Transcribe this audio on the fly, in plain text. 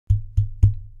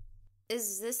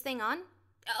Is this thing on?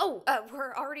 Oh,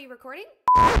 we're already recording?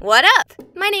 What up?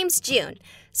 My name's June.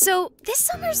 So this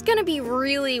summer's gonna be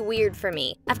really weird for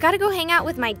me. I've gotta go hang out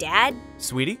with my dad.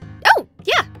 Sweetie? Oh,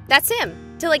 yeah, that's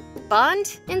him. To like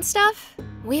bond and stuff.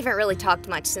 We haven't really talked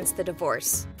much since the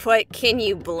divorce. But can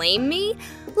you blame me?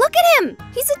 Look at him!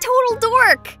 He's a total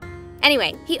dork!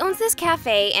 Anyway, he owns this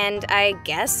cafe and I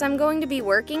guess I'm going to be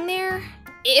working there.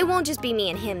 It won't just be me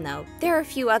and him though. There are a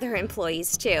few other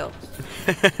employees too.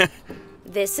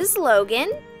 This is Logan.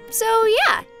 So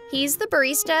yeah, he's the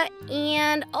barista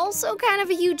and also kind of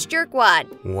a huge jerkwad.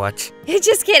 What?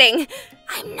 Just kidding.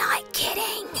 I'm not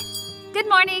kidding. Good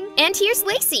morning. And here's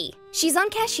Lacey. She's on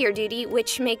cashier duty,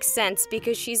 which makes sense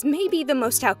because she's maybe the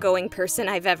most outgoing person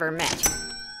I've ever met.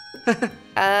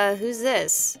 Who's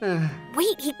this?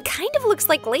 Wait, he kind of looks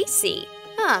like Lacey.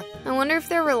 Huh, I wonder if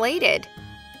they're related.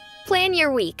 Plan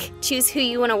your week. Choose who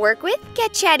you want to work with,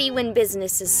 get chatty when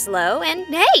business is slow, and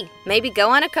hey, maybe go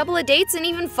on a couple of dates and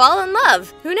even fall in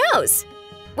love. Who knows?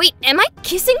 Wait, am I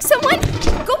kissing someone?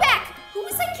 Go back! Who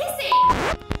was I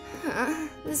kissing?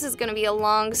 This is gonna be a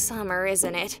long summer,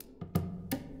 isn't it?